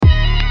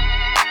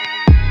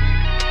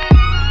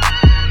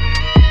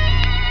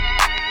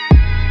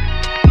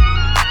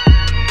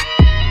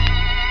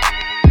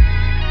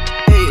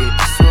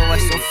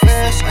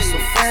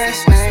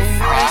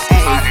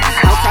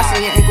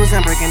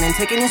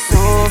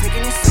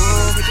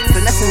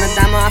Finessing the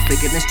diamond, I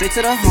figured it straight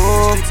to the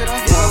hole.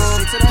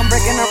 I'm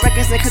breaking the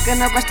records and cooking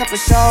the rest up for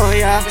show,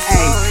 yeah.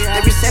 Ayy,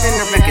 they be setting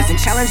the records and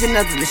challenging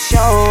others to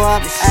show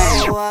up.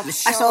 Ayy,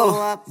 I so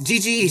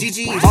GG,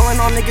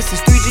 ballin' on niggas since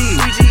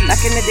 3G.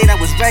 Back in the day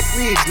that was rec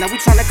leagues, now we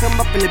tryna come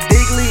up in the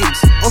big leagues.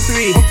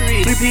 03,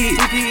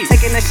 repeat,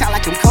 taking a shot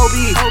like I'm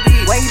Kobe.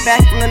 Way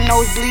back from the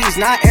nosebleeds,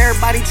 not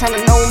everybody tryna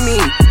know me.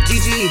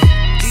 GG.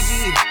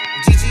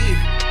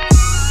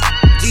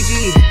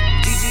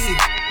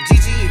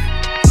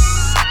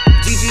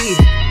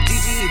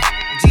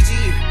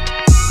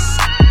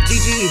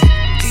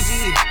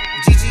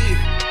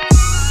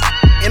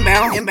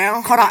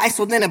 Inbound, caught our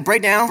ISO, then a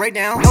breakdown.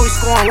 Know we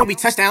scoring, we'll be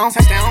touchdown.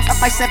 Up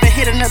by 7,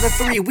 hit another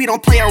 3. We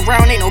don't play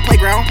around, ain't no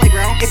playground.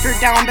 If you're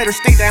down, better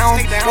stay down.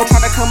 Don't try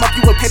to come up,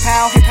 you with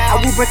PayPal. I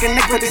will break a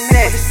neck with a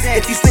set.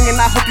 If you swinging,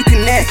 I hope you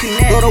connect.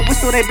 Blow the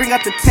whistle, they bring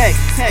out the tech.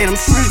 And them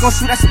shooters gon'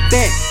 shoot, that's a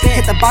bet.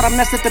 Hit the bottom,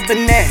 that's at the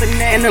Bennett.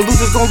 And the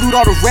losers gon' loot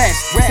all the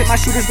rest. Hit my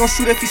shooters gon'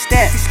 shoot if you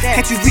step.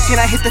 Catch you reaching,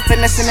 I hit the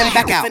finesse and then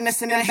back out.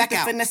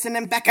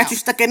 Got you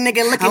stuck a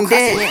nigga looking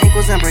dead. Your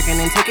ankles, I'm breaking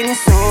and taking your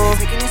soul.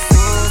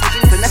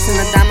 Finessing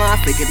the diamond, I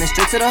figured it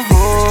straight to the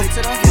hole.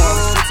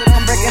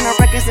 I'm breaking the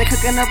records and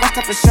cooking the rest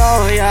up for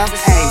show, yeah.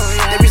 Ayy,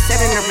 they be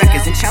setting the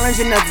records and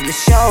challenging others to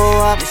show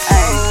up.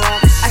 Ayy,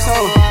 I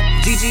so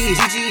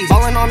GG,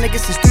 ballin' on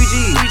niggas since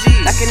 3G.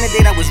 Back in the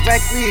day that was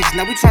rec leagues,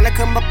 now we tryna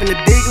come up in the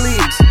big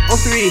leagues.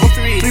 03,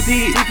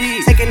 repeat,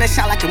 taking a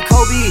shot like I'm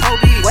Kobe.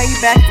 Way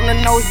back from the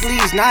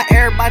nosebleeds, not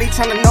everybody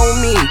tryna know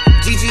me.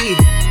 GG.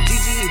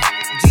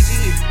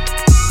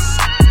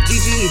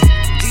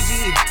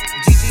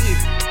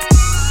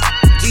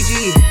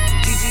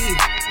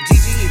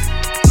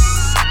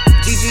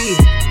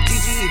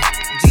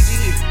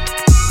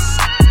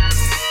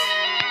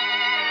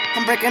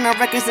 I'm breaking the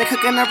records and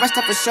cooking the rest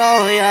up for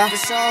show, yeah.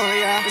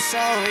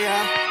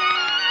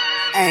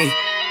 Ayy,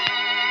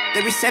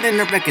 they be setting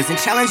the records and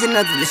challenging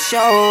others to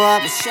show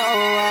up.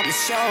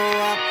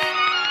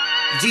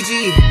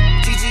 GG.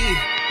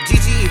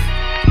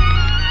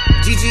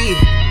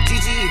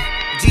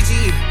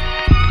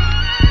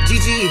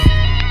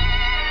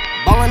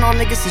 Ballin' on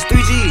niggas since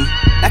 3G.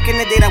 Back in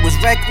the day that was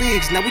rec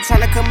leagues, now we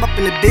tryna come up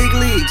in the big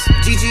leagues.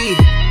 GG.